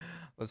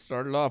Let's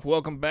start it off.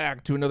 Welcome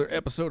back to another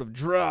episode of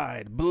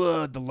Dried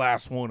Blood, the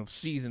last one of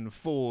Season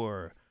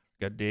 4.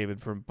 Got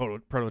David from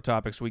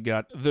Prototopics. We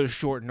got the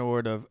Short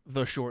Nord of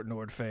the Short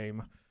Nord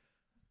fame.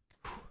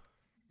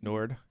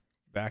 Nord,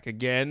 back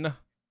again.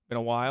 Been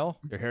a while.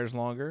 Your hair's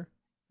longer.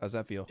 How's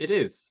that feel? It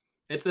is.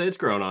 It's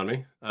grown on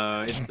me.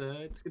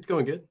 It's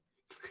going good.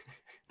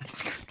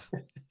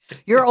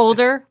 You're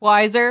older,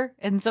 wiser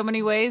in so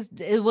many ways.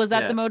 Was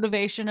that the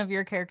motivation of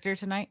your character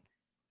tonight?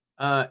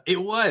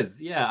 It was.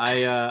 Yeah.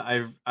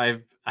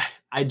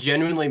 I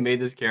genuinely made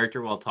this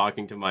character while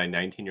talking to my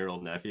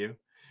 19-year-old nephew.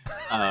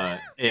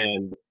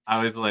 And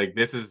I was like,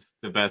 this is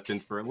the best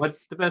inspiration. What's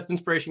the best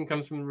inspiration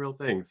comes from real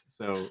things.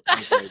 So I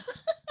was like,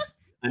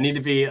 I need to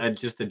be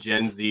just a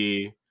Gen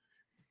Z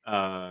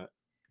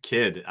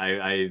kid.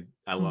 I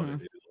love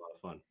it. It was a lot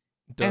of fun.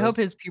 I hope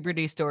his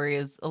puberty story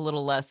is a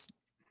little less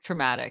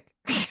traumatic.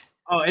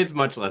 Oh, it's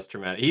much less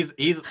traumatic.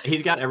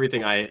 He's got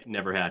everything I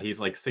never had. He's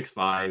like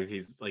 6'5".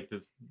 He's like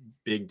this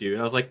big dude.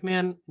 I was like,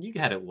 man, you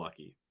had it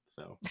lucky.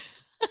 So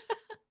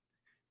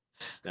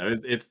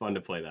it's fun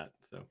to play that.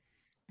 So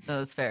no,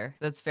 that's fair.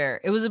 That's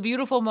fair. It was a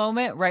beautiful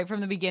moment right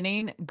from the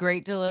beginning.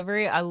 Great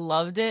delivery. I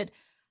loved it.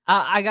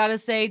 I gotta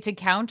say, to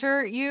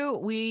counter you,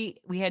 we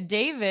had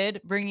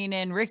David bringing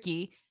in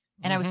Ricky,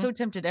 and I was so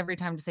tempted every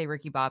time to say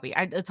Ricky Bobby.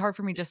 It's hard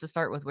for me just to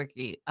start with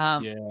Ricky. How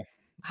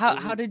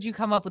did you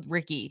come up with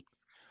Ricky?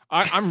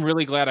 I'm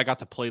really glad I got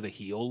to play the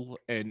heel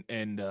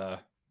and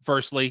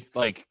firstly,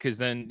 like, because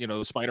then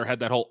the Spider had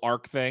that whole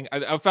arc thing.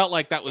 I felt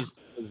like that was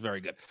very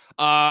good.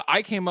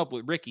 I came up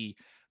with Ricky,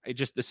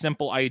 just the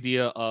simple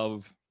idea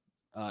of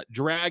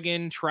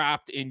dragon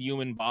trapped in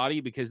human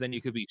body, because then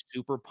you could be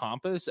super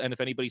pompous. And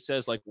if anybody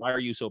says like, "Why are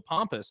you so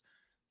pompous?"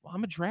 Well,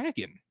 I'm a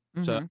dragon.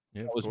 So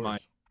that was mine.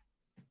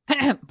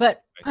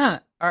 But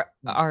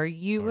are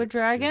you a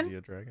dragon? Is he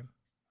a dragon?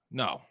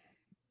 No,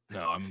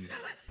 I'm.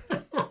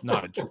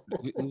 Not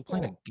we're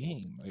playing a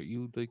game. Are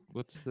you like,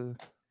 what's the?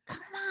 Come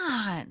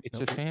on!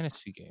 It's a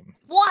fantasy game.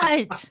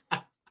 What?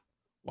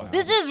 Wow.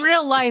 This is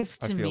real life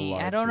to me.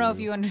 I don't know if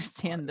you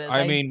understand this.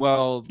 I mean,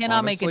 well,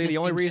 cannot honestly, make a the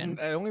distinction.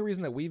 only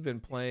reason that we've been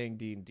playing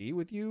D&D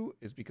with you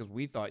is because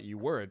we thought you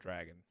were a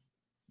dragon.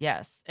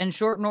 Yes, and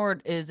Short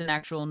Nord is an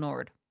actual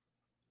Nord.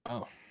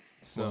 Oh,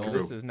 so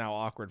this is now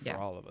awkward for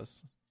all of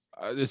us.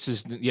 This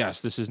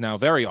is now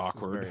very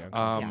awkward. Very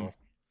uncomfortable.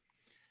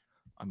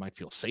 I might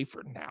feel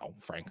safer now,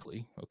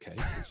 frankly. Okay,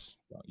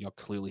 y'all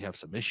clearly have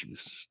some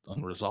issues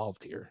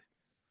unresolved here.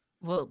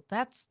 Well,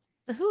 that's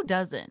who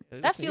doesn't.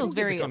 That feels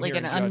very like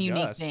an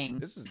ununique thing.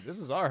 This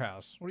is our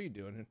house. What are you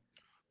doing?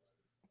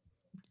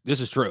 This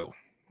is true.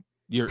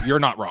 You're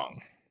not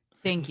wrong.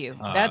 Thank you.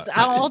 That's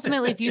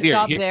ultimately, if you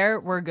stop there,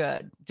 we're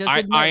good. Just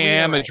I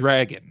am a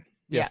dragon.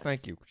 Yes,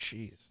 thank you.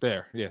 Jeez.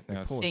 There. Yeah.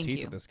 Pulling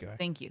teeth with this guy.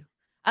 Thank you.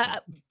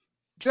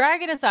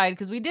 Dragon aside,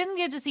 because we didn't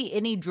get to see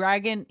any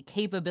dragon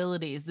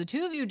capabilities, the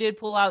two of you did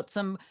pull out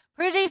some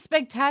pretty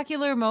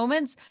spectacular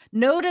moments.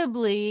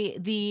 Notably,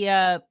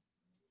 the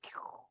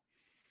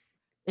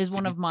is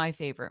one of my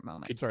favorite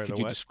moments. Could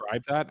you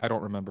describe that? I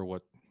don't remember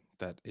what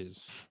that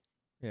is.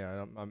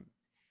 Yeah,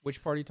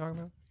 which part are you talking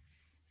about?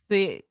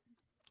 The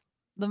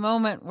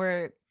moment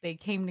where they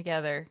came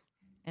together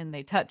and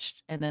they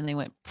touched, and then they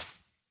went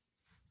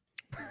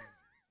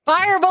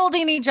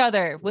firebolting each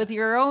other with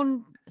your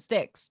own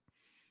sticks.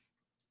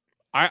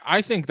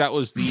 I think that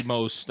was the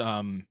most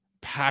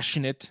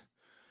passionate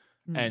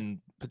and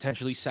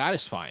potentially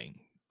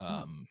satisfying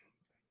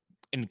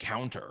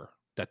encounter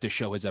that this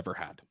show has ever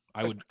had.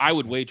 I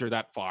would wager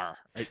that far.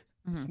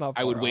 It's not.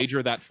 I would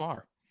wager that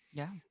far.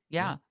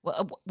 Yeah.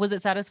 Well, was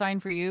it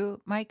satisfying for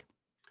you, Mike?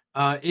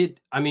 I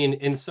mean,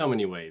 in so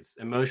many ways,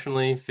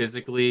 emotionally,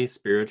 physically,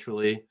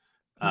 spiritually.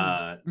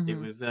 It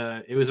was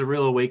a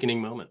real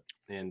awakening moment,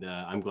 and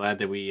I'm glad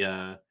that we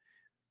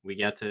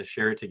got to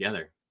share it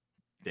together,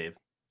 David.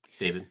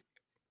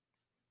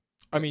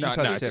 I mean, you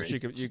touched tips.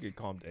 You could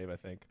call him Dave, I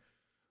think.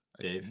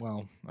 Dave.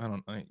 Well, I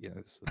don't.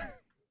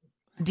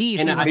 D,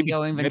 if you want to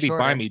go even maybe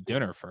shorter. buy me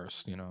dinner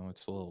first.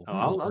 It's a little.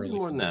 I'll do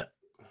more than that.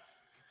 I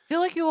feel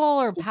like you all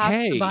are past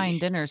the buying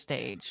dinner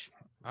stage.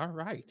 All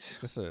right.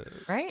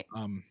 Right?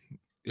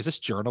 Is this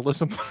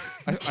journalism?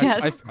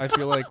 Yes. I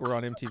feel like we're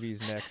on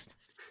MTV's Next.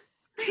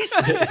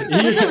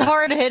 This is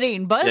hard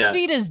hitting.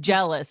 BuzzFeed is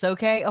jealous.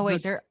 Okay. Oh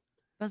wait,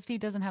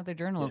 BuzzFeed doesn't have their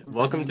journalism.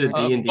 Welcome to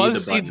D&D.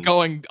 BuzzFeed's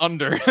going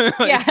under.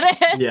 Yeah,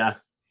 it is. Yeah,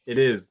 it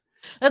is.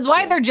 That's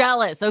why they're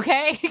jealous.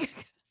 Okay.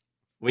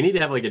 We need to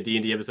have like a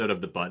D&D episode of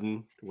The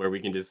Button where we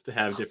can just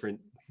have different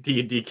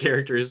D&D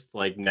characters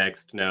like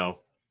next. No.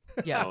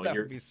 Yeah, that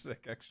would be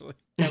sick, actually.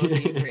 That would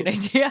be a great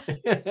idea.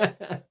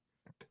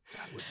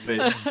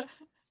 But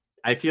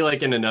I feel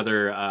like in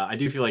another,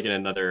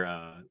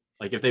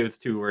 like if those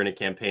two were in a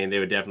campaign, they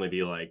would definitely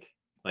be like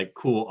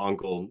cool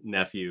uncle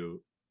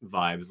nephew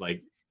vibes.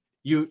 Like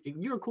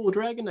you're a cool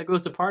dragon that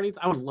goes to parties.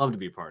 I would love to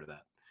be a part of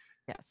that.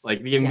 Yes.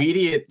 Like the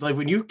immediate, like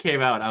when you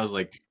came out, I was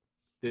like,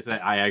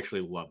 I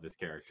actually love this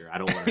character. I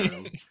don't want to hurt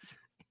him.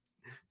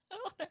 I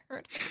don't want to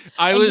hurt him.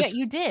 I and was. yet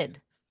you did.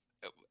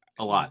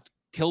 A lot.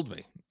 Killed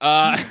me.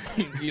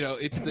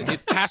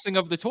 It's passing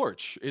of the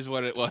torch is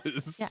what it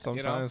was. Yes.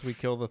 Sometimes we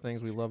kill the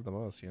things we love the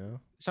most,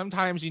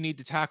 Sometimes you need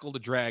to tackle the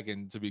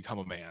dragon to become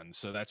a man.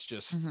 So that's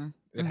just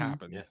it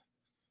happened. Yeah.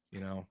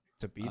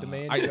 To be the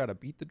man, you gotta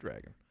beat the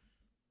dragon.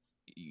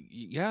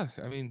 Yeah,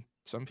 I mean,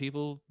 some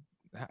people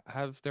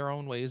have their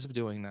own ways of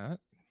doing that,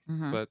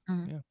 but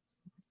yeah,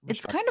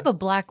 it's kind of a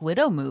Black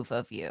Widow move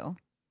of you.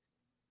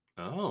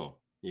 Oh,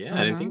 yeah,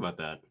 I didn't think about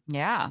that.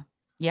 Yeah.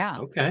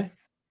 Okay.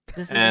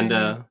 This is And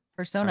your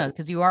persona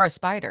because you are a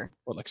spider.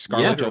 What, like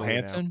Scarlett Yeah.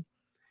 Johansson?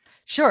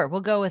 Sure,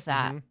 we'll go with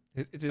that.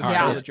 It's his All right,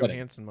 Scarlett let's put it.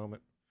 Johansson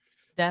moment.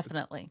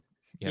 Definitely.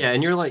 yeah,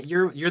 and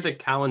you're the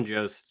Callan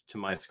Jost to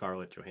my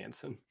Scarlett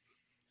Johansson.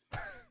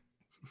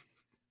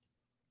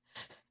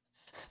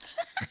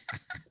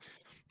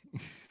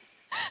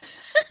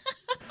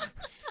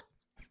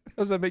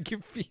 How does that make you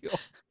feel?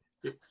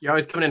 You're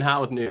always coming in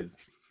hot with news.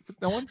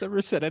 No one's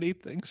ever said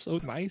anything so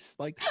nice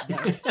like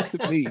that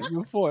to me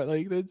before.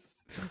 Like that's,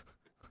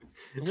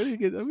 I'm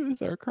gonna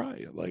start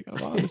crying. Like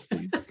I'm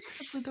honestly,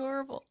 That's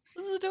adorable.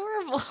 This is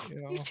adorable. You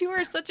know. You two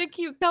are such a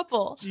cute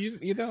couple.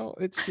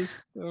 it's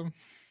just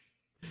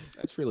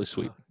that's really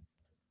sweet.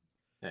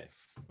 Hey,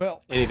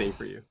 Well, anything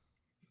for you.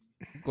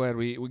 glad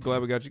we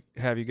got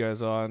have you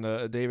guys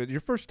on, David.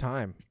 Your first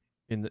time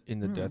in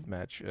the death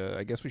match.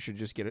 I guess we should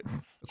just get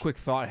a quick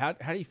thought. How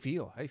do you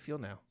feel? How do you feel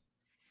now?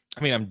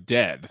 I mean, I'm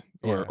dead,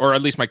 or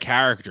at least my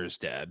character is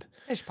dead.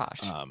 Pish posh.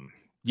 That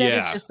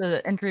Yeah. is just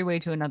the entryway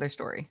to another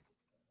story.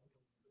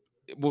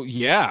 Well,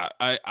 yeah.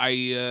 I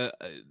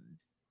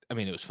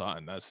mean, it was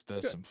fun. That's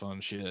some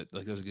fun shit.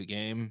 Like, it was a good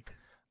game.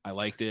 I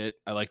liked it.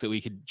 I liked that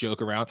we could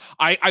joke around.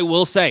 I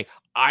will say,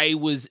 I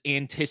was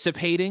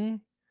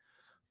anticipating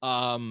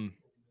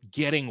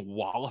getting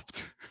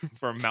walloped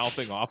for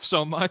mouthing off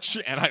so much,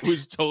 and I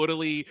was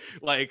totally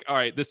like, all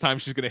right, this time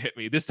she's gonna hit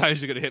me, and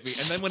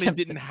then when it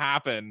didn't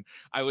happen,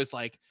 I was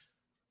like,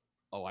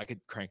 oh, I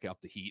could crank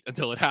up the heat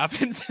until it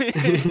happens.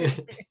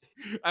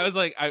 I was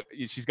like,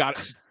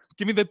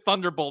 give me the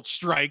thunderbolt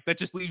strike that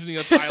just leaves me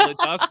a pile of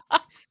dust,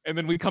 and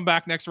then we come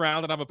back next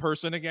round and I'm a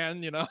person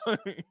again,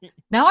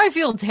 Now I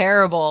feel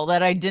terrible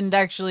that I didn't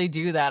actually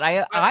do that.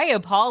 I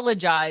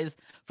apologize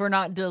for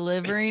not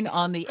delivering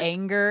on the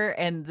anger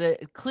and the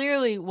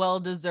clearly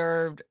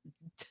well-deserved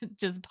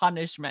just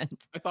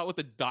punishment. I thought with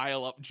the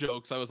dial-up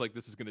jokes, I was like,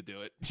 this is gonna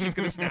do it. She's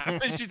gonna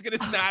snap. She's gonna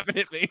snap and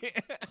hit me.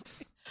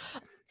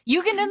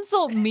 You can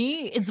insult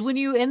me. It's when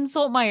you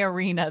insult my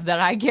arena that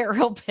I get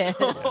real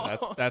pissed. Yeah,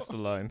 that's the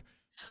line.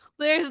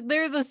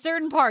 There's a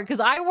certain part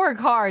because I work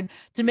hard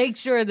to make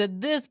sure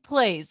that this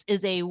place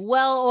is a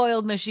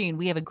well-oiled machine.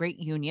 We have a great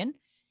union,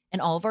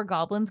 and all of our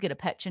goblins get a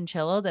pet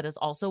chinchilla that is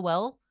also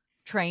well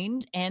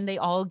trained, and they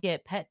all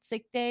get pet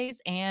sick days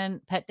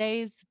and pet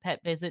days,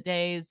 pet visit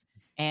days,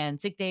 and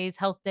sick days,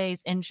 health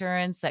days,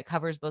 insurance that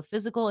covers both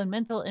physical and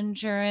mental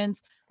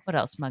insurance. What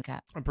else,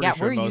 Mugcat? I'm pretty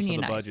sure we're most of the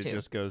unionized, budget too.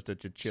 just goes to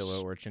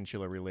chinchilla or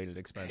chinchilla-related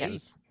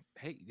expenses.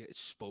 Hey,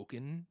 it's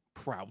spoken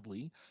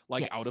proudly,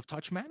 like out of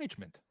touch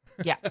management.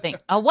 Yeah.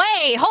 Oh,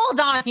 wait,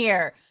 hold on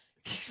here.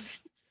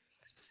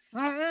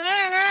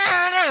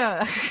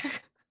 Oh,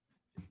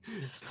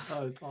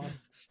 it's awesome.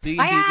 Steve,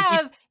 I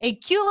have a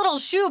cute little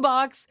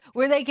shoebox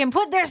where they can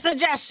put their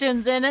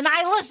suggestions in, and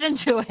I listen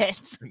to it.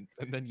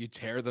 and then you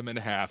tear them in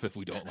half if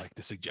we don't like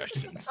the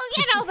suggestions.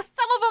 Some of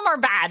them are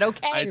bad,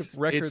 okay? I have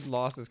record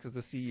losses because the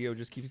CEO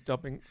just keeps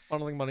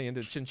funneling money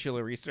into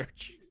chinchilla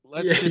research.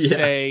 Let's just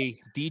say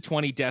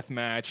D20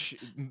 Deathmatch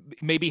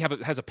maybe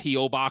has a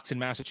PO box in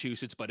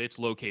Massachusetts, but it's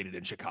located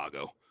in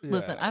Chicago.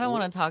 Listen, I don't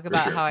want to talk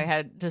about how I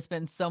had to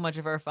spend so much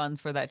of our funds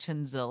for that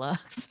chinzilla.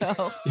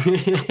 So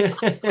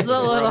it's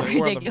a little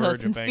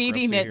ridiculous, and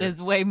feeding it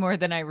is way more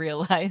than I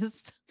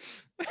realized.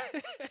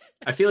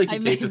 I feel like you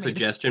take the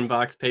suggestion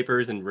box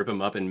papers and rip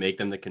them up and make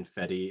them the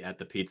confetti at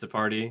the pizza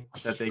party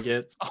that they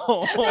get.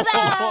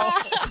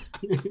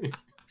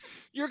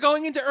 You're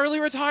going into early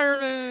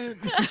retirement.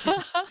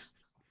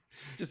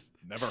 Just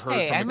never heard.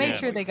 Hey, I made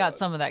sure they got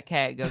some of that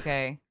keg.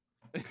 Okay.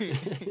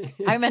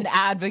 I'm an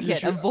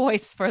advocate, a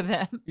voice for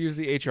them. Use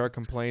the HR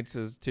complaints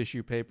as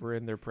tissue paper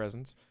in their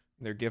presents,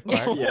 in their gift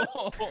bags. Yeah.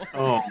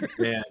 Oh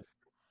man.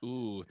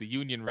 Ooh, the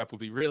union rep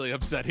would be really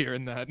upset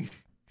hearing that.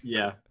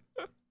 Yeah.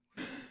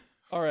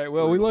 All right.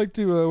 Well, we like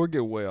to we're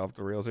getting way off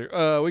the rails here.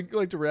 We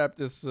like to wrap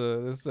this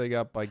thing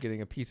up by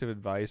getting a piece of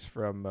advice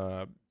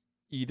from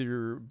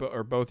either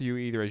or both of you,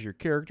 either as your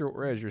character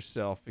or as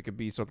yourself. It could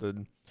be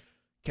something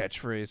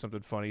catchphrase,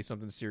 something funny,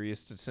 something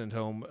serious to send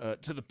home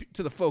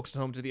to the folks at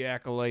home, to the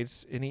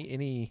acolytes.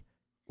 Any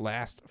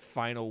last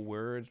final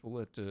words? We'll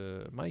let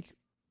Mike.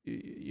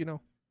 You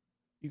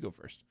go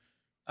first.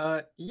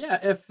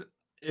 Yeah.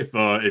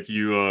 If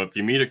you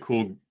meet a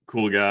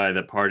cool guy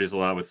that parties a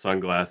lot with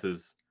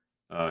sunglasses,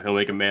 he'll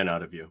make a man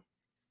out of you.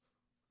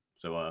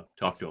 So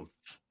talk to him.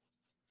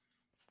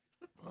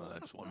 Well,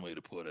 that's one way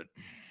to put it.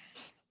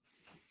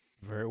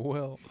 Very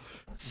well,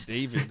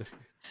 David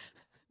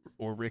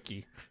or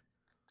Ricky.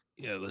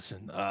 Yeah,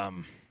 listen.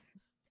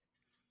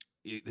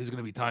 There's going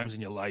to be times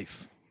in your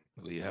life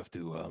where you have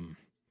to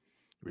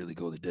really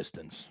go the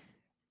distance.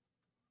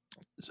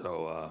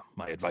 So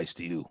my advice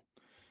to you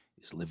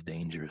is live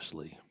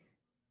dangerously.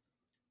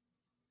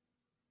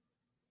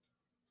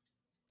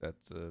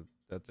 That's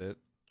it.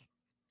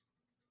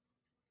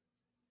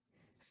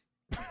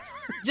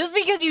 Just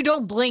because you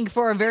don't blink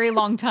for a very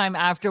long time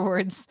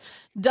afterwards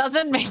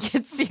doesn't make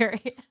it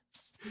serious.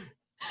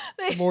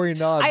 The more he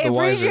nods, I the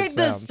wiser it appreciate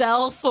the sounds.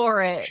 sell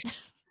for it.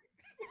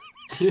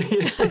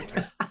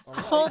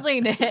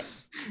 Holding it.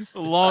 The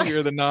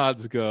longer the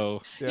nods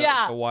go,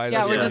 Yeah. the wiser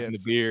Yeah, it we're yeah, just- in the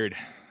gets. beard.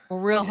 We're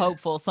real Yeah.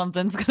 hopeful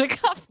something's gonna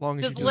come. As long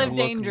as Just you live look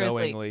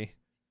dangerously. knowingly.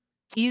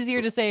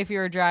 Easier to say if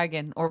you're a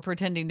dragon or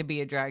pretending to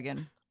be a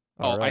dragon.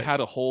 All I right. had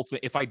a whole thing.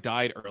 If I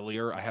died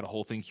earlier, I had a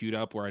whole thing queued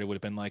up where I would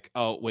have been like,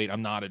 "Oh, wait,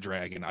 I'm not a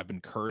dragon. I've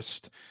been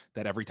cursed.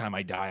 That every time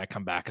I die, I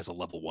come back as a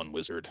level 1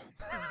 wizard."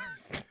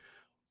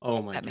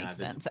 Oh my That god, makes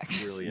that's sense,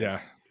 actually. brilliant.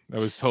 Yeah, that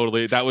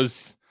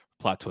was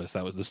plot twist.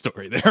 That was the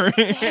story there.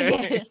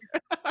 Dang it.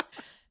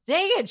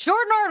 Dang it.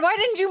 Short Nord, why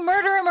didn't you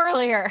murder him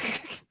earlier?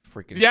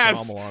 Freaking Yes,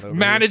 Shyamalan over here.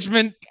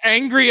 management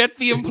angry at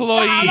the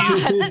employee.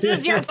 This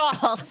is your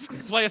fault.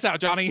 Play us out,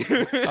 Johnny. All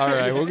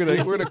right, we're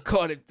gonna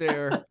cut it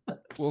there.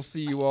 We'll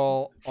see you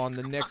all on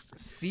the next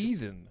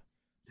season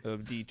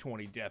of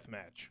D20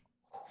 Deathmatch.